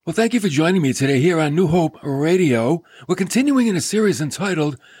Well, thank you for joining me today here on New Hope Radio. We're continuing in a series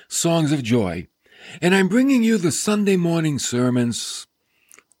entitled Songs of Joy. And I'm bringing you the Sunday morning sermons.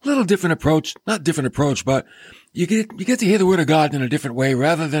 A little different approach, not different approach, but you get to hear the Word of God in a different way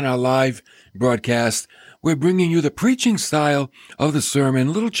rather than our live broadcast. We're bringing you the preaching style of the sermon.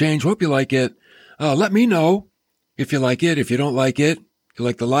 A little change. Hope you like it. Let me know if you like it, if you don't like it. You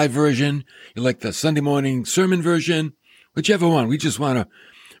like the live version, you like the Sunday morning sermon version, whichever one. We just want to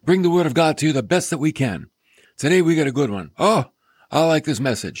bring the Word of God to you the best that we can. Today we got a good one. Oh, I like this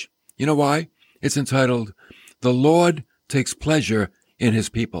message. You know why? It's entitled, The Lord Takes Pleasure in His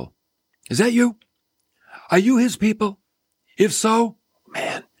People. Is that you? Are you His people? If so,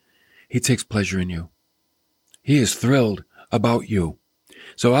 man, He takes pleasure in you. He is thrilled about you.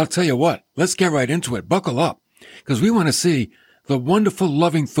 So I'll tell you what, let's get right into it. Buckle up, because we want to see the wonderful,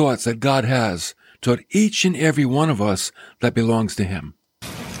 loving thoughts that God has toward each and every one of us that belongs to Him.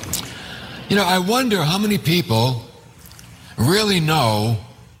 You know, I wonder how many people really know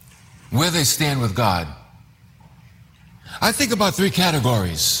where they stand with God. I think about three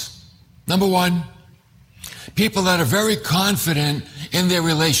categories. Number one, people that are very confident in their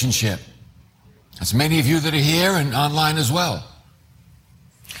relationship. That's many of you that are here and online as well.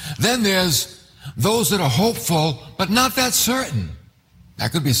 Then there's those that are hopeful, but not that certain.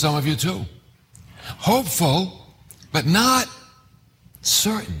 That could be some of you too. Hopeful, but not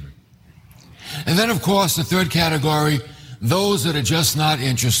certain. And then, of course, the third category, those that are just not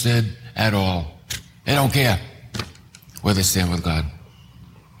interested at all. They don't care where they stand with God.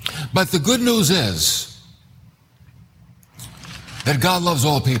 But the good news is that God loves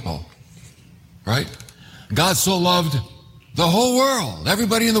all people, right? God so loved the whole world,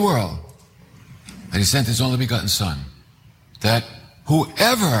 everybody in the world, that He sent His only begotten Son, that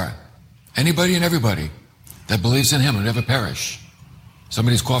whoever, anybody and everybody that believes in Him will never perish.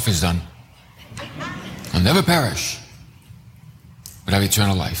 Somebody's coffee's done. Will never perish, but have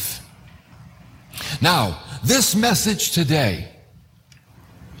eternal life. Now, this message today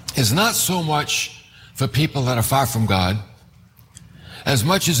is not so much for people that are far from God as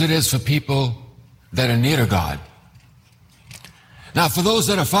much as it is for people that are near to God. Now, for those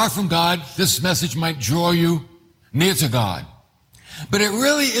that are far from God, this message might draw you near to God. But it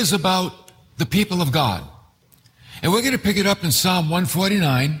really is about the people of God. And we're going to pick it up in Psalm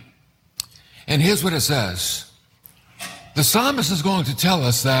 149. And here's what it says. The psalmist is going to tell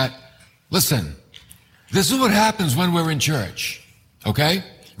us that, listen, this is what happens when we're in church. Okay?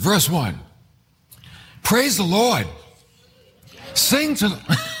 Verse 1. Praise the Lord. Sing to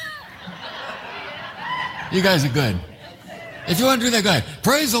the... You guys are good. If you want to do that, go ahead.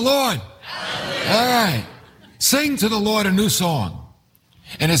 Praise the Lord. All right. Sing to the Lord a new song,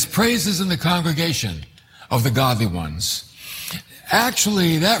 and His praises in the congregation of the godly ones.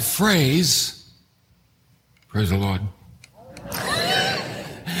 Actually, that phrase, praise the Lord,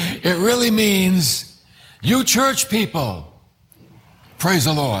 it really means, you church people, praise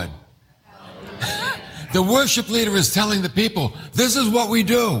the Lord. The worship leader is telling the people, this is what we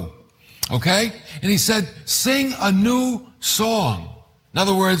do, okay? And he said, sing a new song. In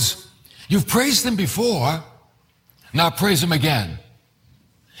other words, you've praised Him before, now praise Him again.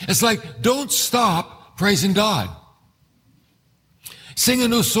 It's like, don't stop praising God. Sing a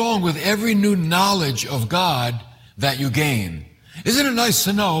new song with every new knowledge of God that you gain. Isn't it nice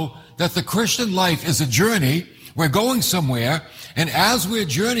to know that the Christian life is a journey? We're going somewhere, and as we're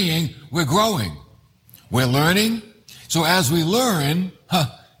journeying, we're growing. We're learning. So as we learn,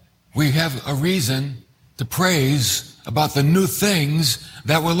 we have a reason to praise about the new things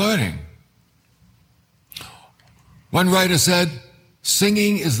that we're learning. One writer said,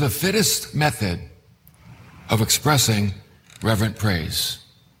 singing is the fittest method of expressing reverent praise.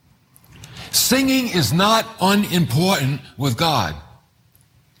 Singing is not unimportant with God.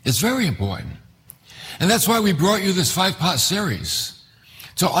 It's very important. And that's why we brought you this 5-part series,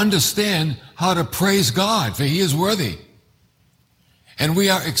 to understand how to praise God, for He is worthy. And we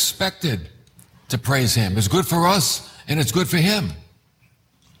are expected to praise Him. It's good for us, and it's good for Him.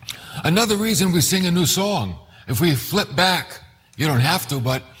 Another reason we sing a new song, if we flip back, you don't have to,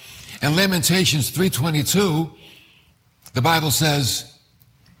 but in Lamentations 3:22, the Bible says,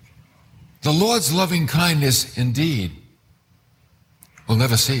 the Lord's loving kindness indeed will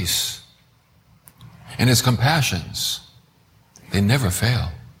never cease, and His compassions, they never fail.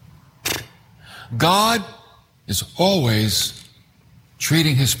 God is always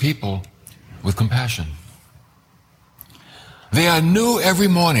treating His people with compassion. They are new every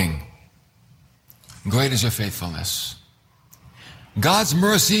morning. Great is your faithfulness. God's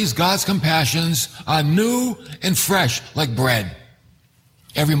mercies, God's compassions are new and fresh like bread.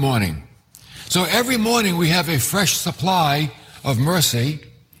 Every morning. So every morning we have a fresh supply of mercy.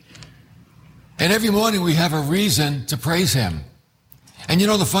 And every morning we have a reason to praise him. And you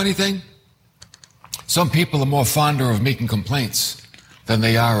know the funny thing? Some people are more fonder of making complaints than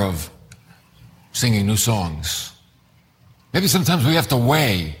they are of singing new songs. Maybe sometimes we have to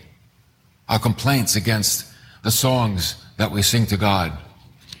weigh our complaints against the songs that we sing to God.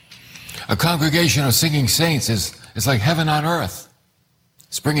 A congregation of singing saints is like heaven on earth.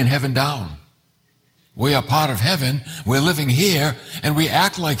 It's bringing heaven down. We are part of heaven. We're living here, and we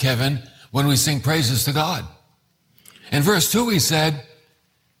act like heaven when we sing praises to God. In verse 2, he said,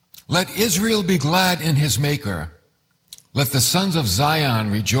 "Let Israel be glad in his maker. Let the sons of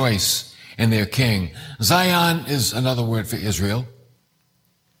Zion rejoice in their king." Zion is another word for Israel.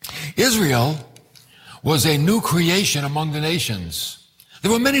 Israel was a new creation among the nations.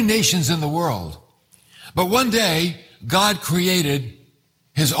 There were many nations in the world, but one day God created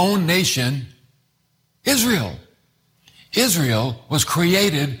his own nation, Israel. Israel was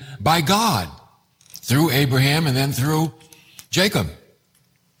created by God through Abraham and then through Jacob.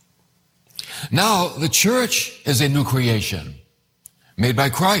 Now the church is a new creation made by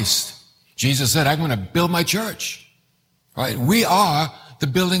Christ. Jesus said, "I'm going to build my church." Right? We are the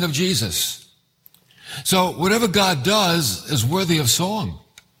building of Jesus. So whatever God does is worthy of song.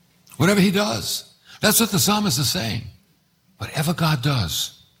 Whatever he does. That's what the psalmist is saying. Whatever God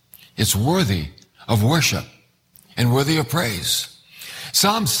does, it's worthy of worship and worthy of praise.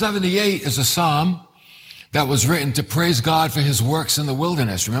 Psalm 78 is a psalm that was written to praise God for his works in the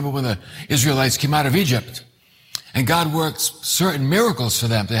wilderness. Remember when the Israelites came out of Egypt and God worked certain miracles for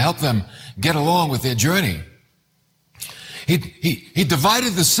them to help them get along with their journey. He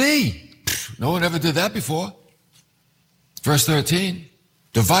divided the sea. No one ever did that before. Verse 13,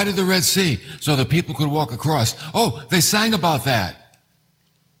 divided the Red Sea so the people could walk across. Oh, they sang about that.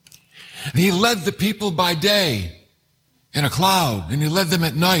 He led the people by day in a cloud, and he led them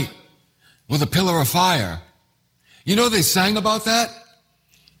at night with a pillar of fire. You know they sang about that?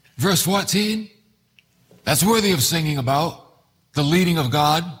 Verse 14, that's worthy of singing about, the leading of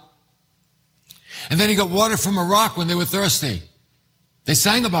God. And then he got water from a rock when they were thirsty. They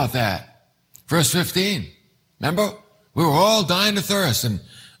sang about that. Verse 15, remember? We were all dying of thirst, and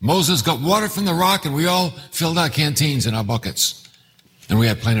Moses got water from the rock, and we all filled our canteens and our buckets, and we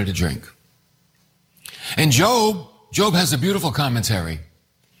had plenty to drink. And Job has a beautiful commentary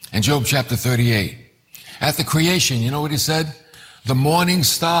in Job chapter 38. At the creation, you know what he said? The morning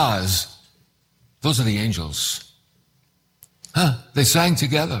stars, those are the angels. They sang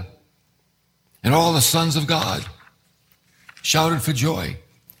together. And all the sons of God shouted for joy.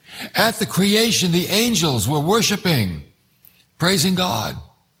 At the creation, the angels were worshiping, praising God.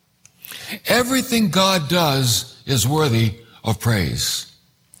 Everything God does is worthy of praise.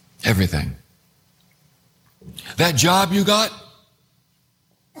 Everything. That job you got,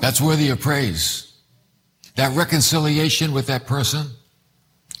 that's worthy of praise. That reconciliation with that person,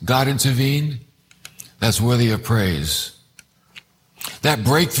 God intervened, that's worthy of praise. That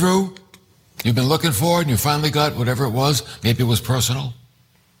breakthrough you've been looking for and you finally got whatever it was, maybe it was personal,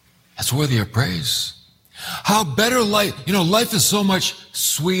 that's worthy of praise. How better life, life is so much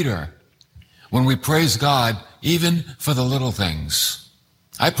sweeter when we praise God, even for the little things.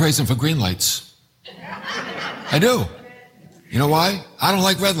 I praise him for green lights. I do. You know why? I don't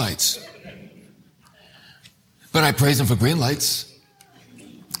like red lights. But I praise him for green lights.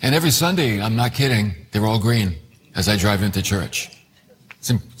 And every Sunday, I'm not kidding, they're all green as I drive into church.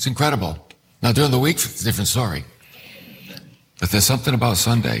 It's incredible. Now, during the week, it's a different story. But there's something about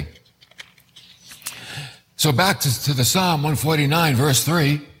Sunday. So back to the Psalm 149, verse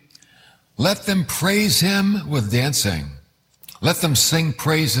 3. Let them praise him with dancing. Let them sing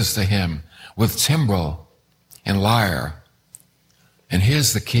praises to him with timbrel and lyre. And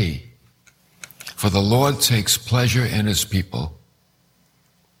here's the key. For the Lord takes pleasure in his people.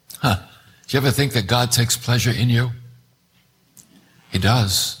 Do you ever think that God takes pleasure in you? He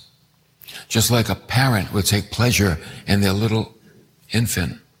does. Just like a parent would take pleasure in their little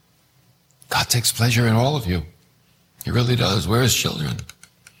infant. God takes pleasure in all of you. He really does. We're his children.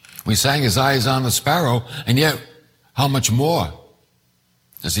 We sang his eye is on the sparrow, and yet how much more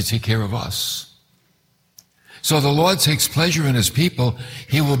does he take care of us? So the Lord takes pleasure in his people.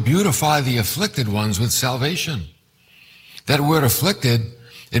 He will beautify the afflicted ones with salvation. That word afflicted,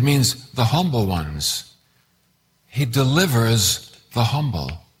 it means the humble ones. He delivers the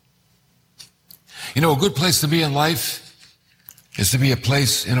humble. A good place to be in life is to be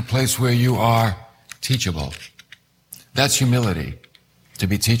in a place where you are teachable. That's humility, to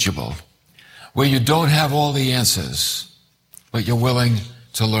be teachable. Where you don't have all the answers, but you're willing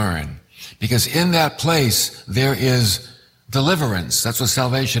to learn. Because in that place, there is deliverance. That's what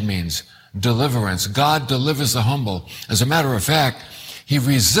salvation means. Deliverance. God delivers the humble. As a matter of fact, he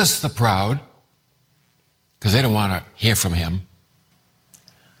resists the proud because they don't want to hear from him.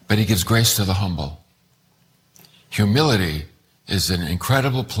 But he gives grace to the humble. Humility is an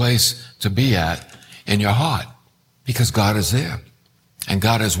incredible place to be at in your heart because God is there. And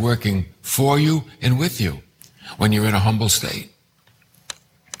God is working for you and with you when you're in a humble state.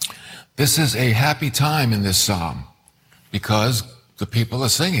 This is a happy time in this psalm because the people are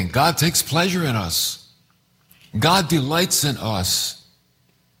singing. God takes pleasure in us. God delights in us.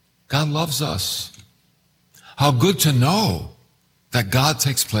 God loves us. How good to know that God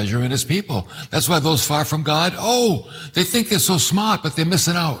takes pleasure in his people. That's why those far from God, they think they're so smart, but they're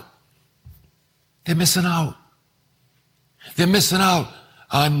missing out. They're missing out. They're missing out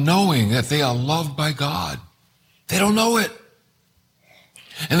on knowing that they are loved by God. They don't know it.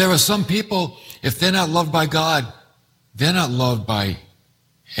 And there are some people, if they're not loved by God, they're not loved by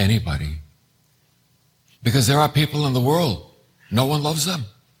anybody. Because there are people in the world, no one loves them.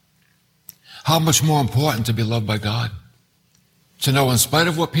 How much more important to be loved by God? To know in spite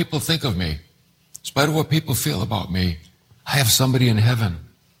of what people think of me, in spite of what people feel about me, I have somebody in heaven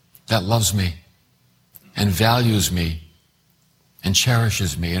that loves me and values me and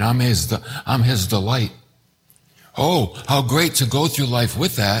cherishes me, and I'm his delight. Oh, how great to go through life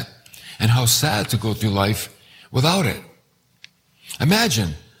with that, and how sad to go through life without it.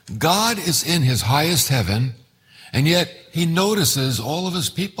 Imagine, God is in his highest heaven, and yet he notices all of his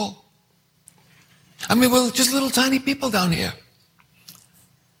people. I mean, we're just little tiny people down here.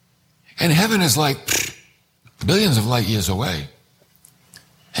 And heaven is like billions of light years away.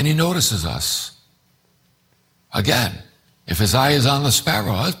 And he notices us. Again, if his eye is on the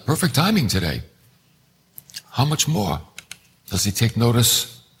sparrow, that's perfect timing today. How much more does he take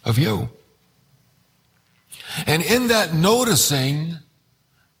notice of you? And in that noticing,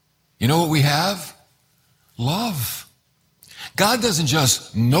 you know what we have? Love. God doesn't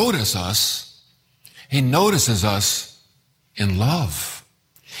just notice us, he notices us in love.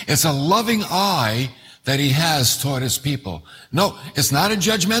 It's a loving eye that he has toward his people. No, it's not a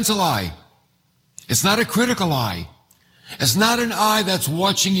judgmental eye. It's not a critical eye. It's not an eye that's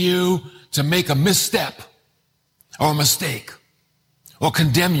watching you to make a misstep or a mistake or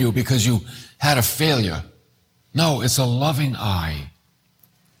condemn you because you had a failure. No, it's a loving eye.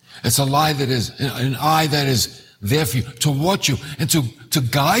 It's an eye that is there for you, to watch you and to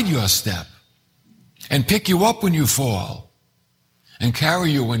guide your step and pick you up when you fall and carry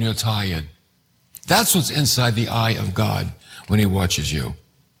you when you're tired. That's what's inside the eye of God when he watches you.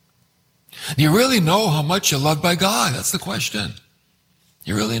 Do you really know how much you're loved by God? That's the question.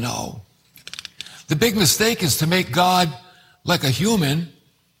 You really know. The big mistake is to make God like a human,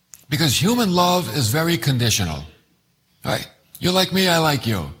 because human love is very conditional. Right? You like me, I like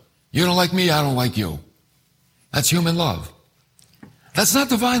you. You don't like me, I don't like you. That's human love. That's not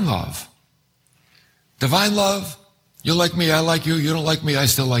divine love. Divine love, you like me, I like you. You don't like me, I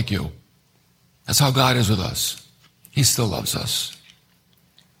still like you. That's how God is with us. He still loves us.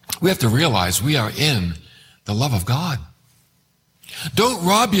 We have to realize we are in the love of God. Don't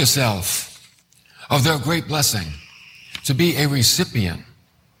rob yourself of their great blessing to be a recipient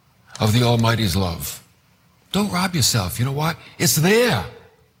of the Almighty's love. Don't rob yourself. You know what? It's there.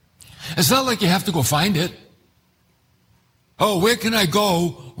 It's not like you have to go find it. Oh, where can I go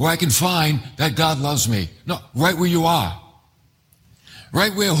where I can find that God loves me? No, right where you are.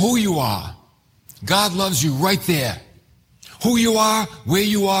 Right where who you are. God loves you right there. Who you are, where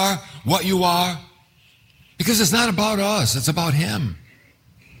you are, what you are. Because it's not about us, it's about him.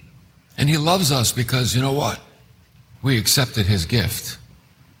 And he loves us because, you know what? We accepted his gift.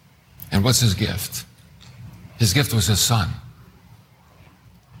 And what's his gift? His gift was his son.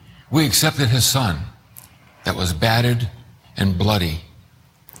 We accepted his son that was battered and bloody.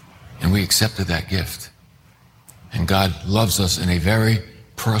 And we accepted that gift. And God loves us in a very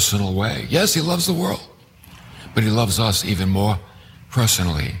personal way. Yes, he loves the world, but he loves us even more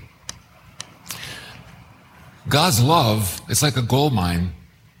personally. God's love is like a gold mine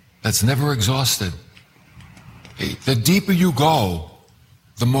that's never exhausted. The deeper you go,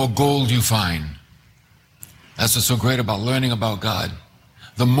 the more gold you find. That's what's so great about learning about God.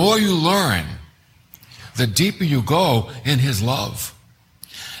 The more you learn, the deeper you go in his love.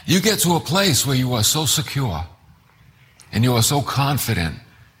 You get to a place where you are so secure and you are so confident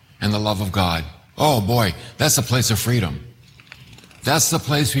in the love of God. Oh boy, that's a place of freedom. That's the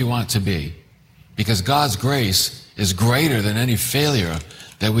place we want to be, because God's grace is greater than any failure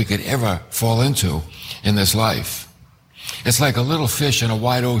that we could ever fall into in this life. It's like a little fish in a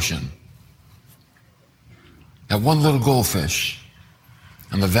wide ocean. That one little goldfish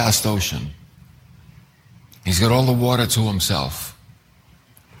in the vast ocean. He's got all the water to himself.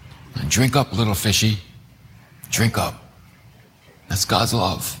 And drink up, little fishy. Drink up. That's God's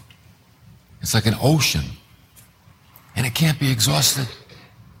love. It's like an ocean. And it can't be exhausted.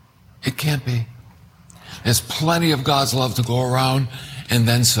 It can't be. There's plenty of God's love to go around, and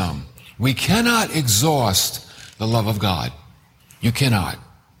then some. We cannot exhaust the love of God. You cannot.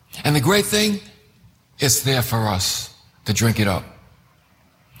 And the great thing, it's there for us to drink it up.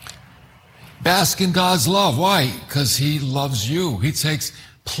 Bask in God's love. Why? Because he loves you. He takes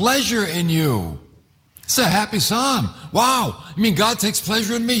pleasure in you. It's a happy psalm. Wow. You mean God takes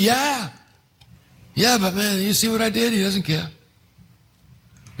pleasure in me? Yeah. Yeah, but man, you see what I did? He doesn't care.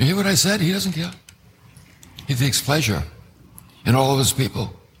 You hear what I said? He doesn't care. He takes pleasure in all of his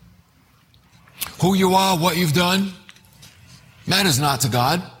people. Who you are, what you've done, matters not to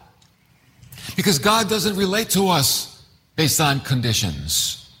God. Because God doesn't relate to us based on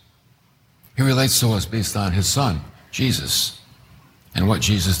conditions. He relates to us based on his Son, Jesus, and what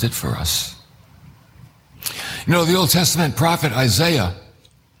Jesus did for us. You know, the Old Testament prophet Isaiah,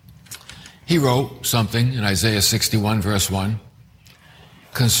 he wrote something in Isaiah 61, verse 1,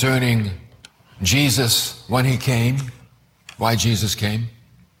 concerning Jesus when he came, why Jesus came.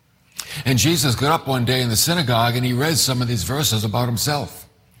 And Jesus got up one day in the synagogue and he read some of these verses about himself.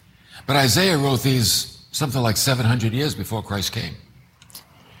 But Isaiah wrote these something like 700 years before Christ came.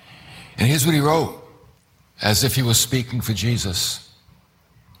 And here's what he wrote, as if he was speaking for Jesus.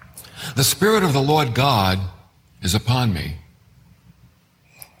 The Spirit of the Lord God is upon me,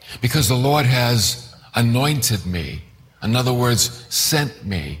 because the Lord has anointed me. In other words, sent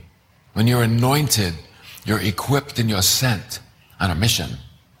me. When you're anointed, you're equipped and you're sent on a mission.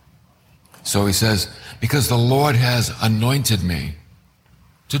 So he says, because the Lord has anointed me.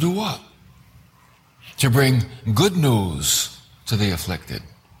 To do what? To bring good news to the afflicted.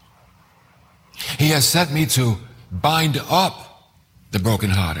 He has sent me to bind up the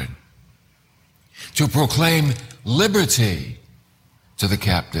brokenhearted, to proclaim liberty to the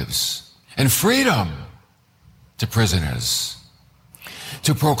captives and freedom to prisoners,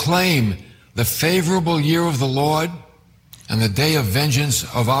 to proclaim the favorable year of the Lord and the day of vengeance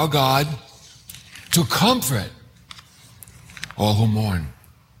of our God, to comfort all who mourn,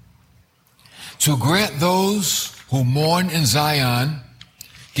 to grant those who mourn in Zion,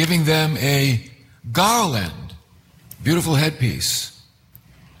 giving them a garland, beautiful headpiece,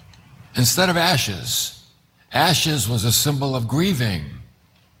 instead of ashes. Ashes was a symbol of grieving.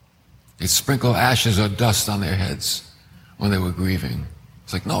 They'd sprinkle ashes or dust on their heads when they were grieving.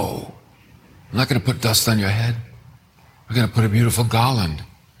 It's like, no, I'm not going to put dust on your head. We're going to put a beautiful garland,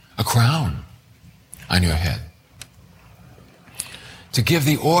 a crown on your head. To give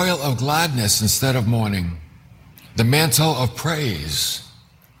the oil of gladness instead of mourning, the mantle of praise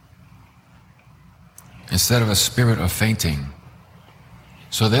instead of a spirit of fainting.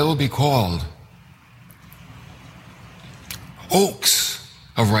 So they will be called oaks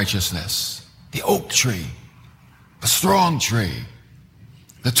of righteousness, the oak tree, the strong tree,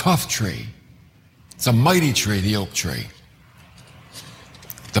 the tough tree. It's a mighty tree, the oak tree.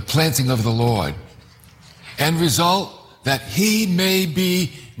 The planting of the Lord. End result, that he may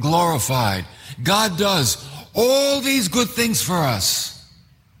be glorified. God does all these good things for us,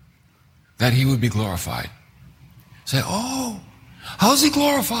 that he would be glorified. Say, oh, how's he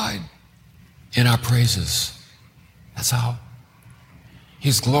glorified? In our praises. That's how.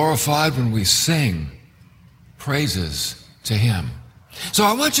 He's glorified when we sing praises to him. So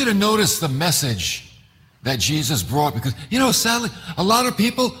I want you to notice the message that Jesus brought, because, you know, sadly, a lot of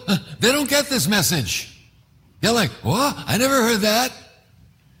people, they don't get this message. They're like, what? I never heard that.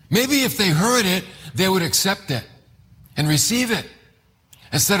 Maybe if they heard it, they would accept it and receive it,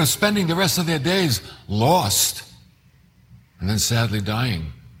 instead of spending the rest of their days lost and then sadly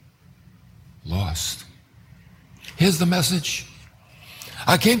dying. Lost. Here's the message.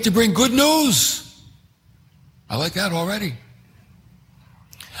 I came to bring good news. I like that already.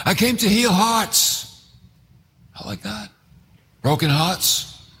 I came to heal hearts. I like that. Broken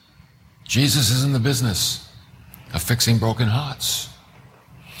hearts. Jesus is in the business of fixing broken hearts.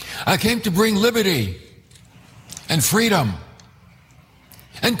 I came to bring liberty and freedom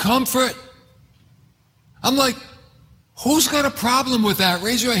and comfort. I'm like, who's got a problem with that?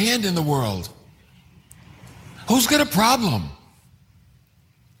 Raise your hand in the world. Who's got a problem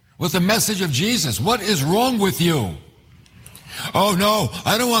with the message of Jesus? What is wrong with you? Oh no,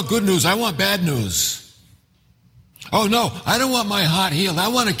 I don't want good news. I want bad news. Oh no, I don't want my heart healed. I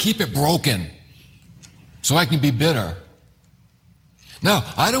want to keep it broken so I can be bitter No,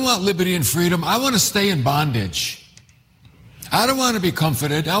 I don't want liberty and freedom. I want to stay in bondage. I don't want to be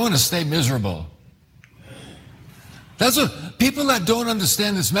comforted. I want to stay miserable. That's what people that don't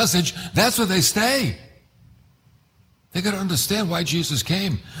understand this message, that's where they stay. They got to understand why Jesus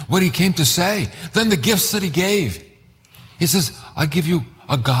came, what he came to say, then the gifts that he gave. He says, I give you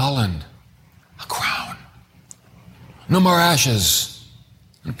a garland, a crown. No more ashes.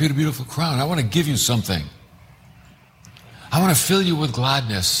 A beautiful crown. I want to give you something. I want to fill you with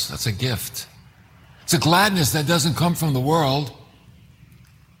gladness. That's a gift. It's a gladness that doesn't come from the world,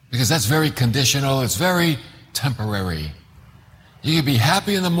 because that's very conditional. It's very temporary. You can be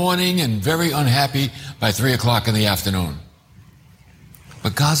happy in the morning and very unhappy by 3 o'clock in the afternoon.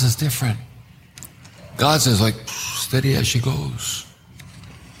 But God's is different. God's is like steady as she goes.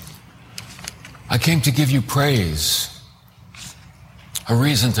 I came to give you praise, a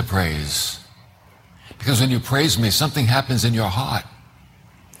reason to praise. Because when you praise me, something happens in your heart.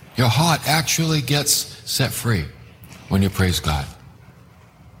 Your heart actually gets set free when you praise God.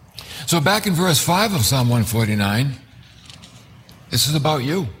 So back in verse 5 of Psalm 149, this is about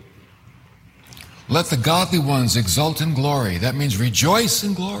you. Let the godly ones exult in glory. That means rejoice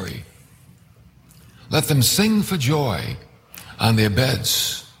in glory. Let them sing for joy on their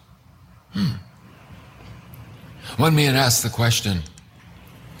beds. One man asked the question,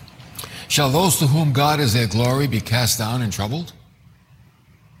 shall those to whom God is their glory be cast down and troubled?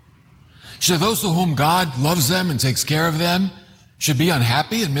 Shall those to whom God loves them and takes care of them should be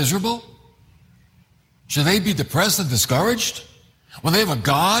unhappy and miserable? Should they be depressed and discouraged when they have a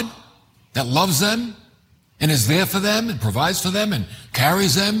God that loves them and is there for them and provides for them and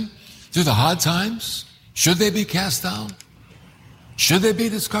carries them through the hard times? Should they be cast down? Should they be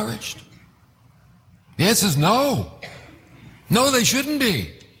discouraged? The answer is no. No, they shouldn't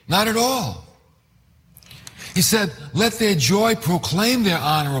be. Not at all. He said, let their joy proclaim their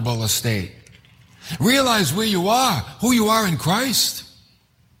honorable estate. Realize where you are, who you are in Christ,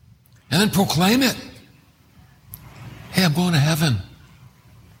 and then proclaim it. Hey, I'm going to heaven.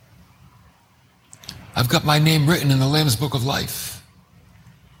 I've got my name written in the Lamb's Book of Life.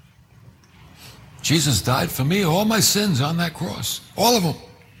 Jesus died for me, all my sins on that cross. All of them.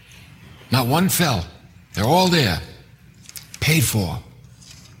 Not one fell. They're all there. Paid for.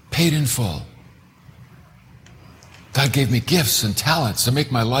 Paid in full. God gave me gifts and talents to make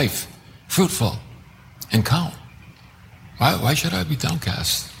my life fruitful and count. Why should I be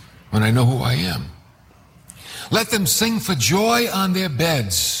downcast when I know who I am? Let them sing for joy on their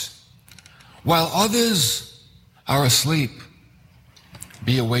beds, while others are asleep.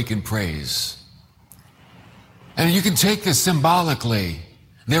 Be awake in praise. And you can take this symbolically.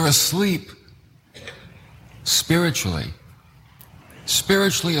 They're asleep spiritually.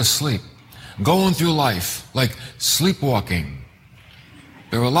 Spiritually asleep. Going through life like sleepwalking.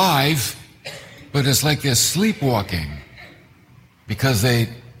 They're alive, but it's like they're sleepwalking because they're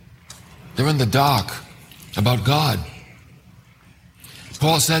in the dark about God.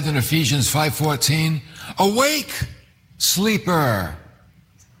 Paul said in Ephesians 5:14, awake, sleeper.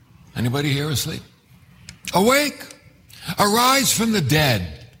 Anybody here asleep? Awake, arise from the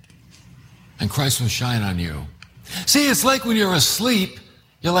dead, and Christ will shine on you. See, it's like when you're asleep,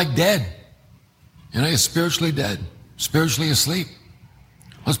 you're like dead. You know, you're spiritually dead, spiritually asleep.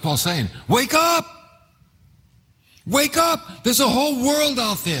 What's Paul saying? Wake up! Wake up! There's a whole world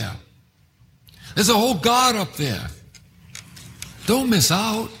out there. There's a whole God up there. Don't miss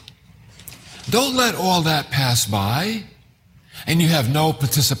out. Don't let all that pass by and you have no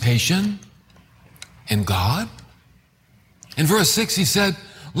participation in God. In verse 6 he said,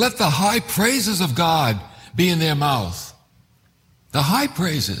 let the high praises of God be in their mouth. The high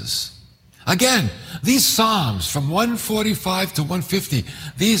praises. Again, these Psalms from 145 to 150,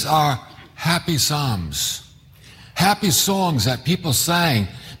 these are happy Psalms. Happy songs that people sang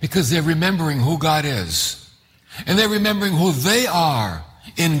because they're remembering who God is. And they're remembering who they are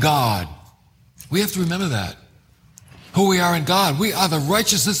in God. We have to remember that. Who we are in God. We are the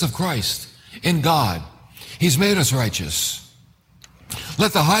righteousness of Christ in God. He's made us righteous.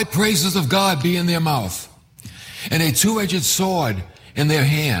 Let the high praises of God be in their mouth, and a two-edged sword in their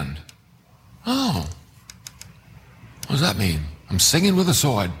hand. Oh, what does that mean? I'm singing with a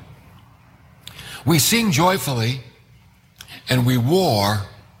sword. We sing joyfully, and we war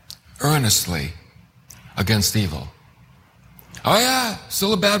earnestly against evil. Oh yeah,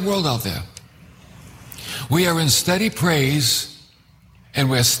 still a bad world out there. We are in steady praise, and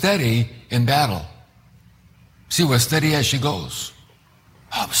we're steady in battle. See, we're steady as she goes.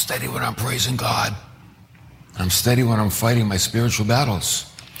 I'm steady when I'm praising God. I'm steady when I'm fighting my spiritual battles.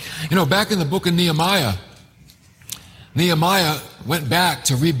 You know, back in the book of Nehemiah, Nehemiah went back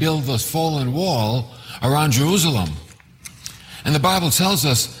to rebuild the fallen wall around Jerusalem. And the Bible tells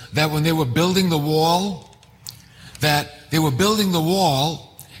us that when they were building the wall,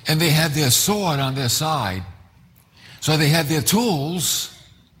 and they had their sword on their side. So they had their tools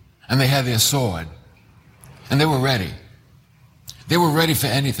and they had their sword. And they were ready. They were ready for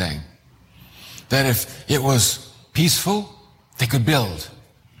anything. That if it was peaceful, they could build.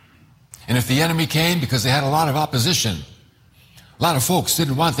 And if the enemy came, because they had a lot of opposition, a lot of folks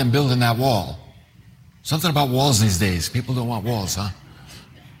didn't want them building that wall. Something about walls these days. People don't want walls, huh?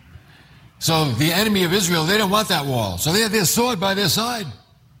 So the enemy of Israel, they didn't want that wall. So they had their sword by their side.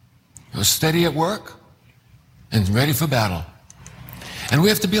 They were steady at work and ready for battle. And we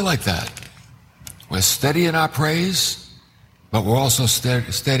have to be like that. We're steady in our praise, but we're also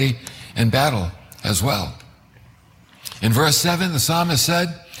steady in battle as well. In verse 7, the psalmist said,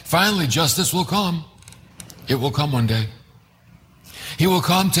 finally justice will come. It will come one day. He will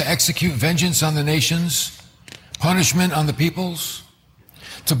come to execute vengeance on the nations, punishment on the peoples,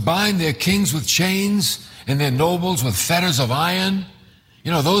 to bind their kings with chains and their nobles with fetters of iron.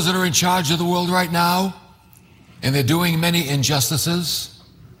 You know, those that are in charge of the world right now, and they're doing many injustices.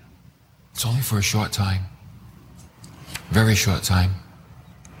 It's only for a short time. Very short time.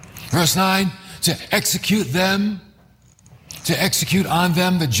 Verse 9, to execute on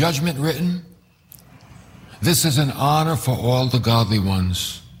them the judgment written. This is an honor for all the godly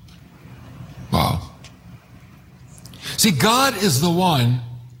ones. Wow. See, God is the one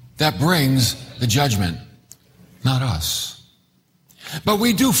that brings the judgment, not us. But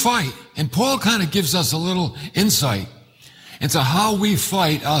we do fight, and Paul kind of gives us a little insight into how we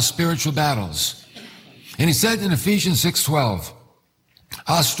fight our spiritual battles. And he said in Ephesians 6:12,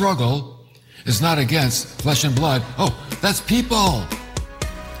 our struggle is not against flesh and blood. Oh, that's people.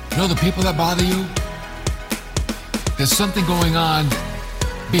 You know the people that bother you? There's something going on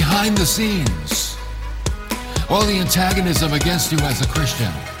behind the scenes. All the antagonism against you as a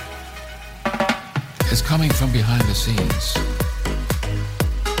Christian is coming from behind the scenes.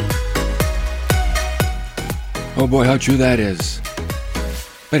 Oh boy, how true that is.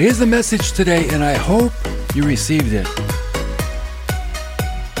 But here's the message today, and I hope you received it.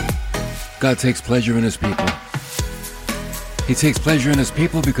 God takes pleasure in his people. He takes pleasure in his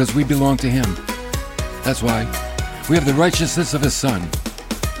people because we belong to him. That's why. We have the righteousness of his Son.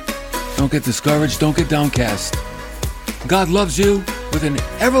 Don't get discouraged. Don't get downcast. God loves you with an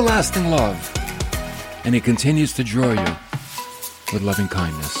everlasting love, and he continues to draw you with loving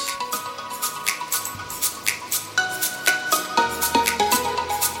kindness.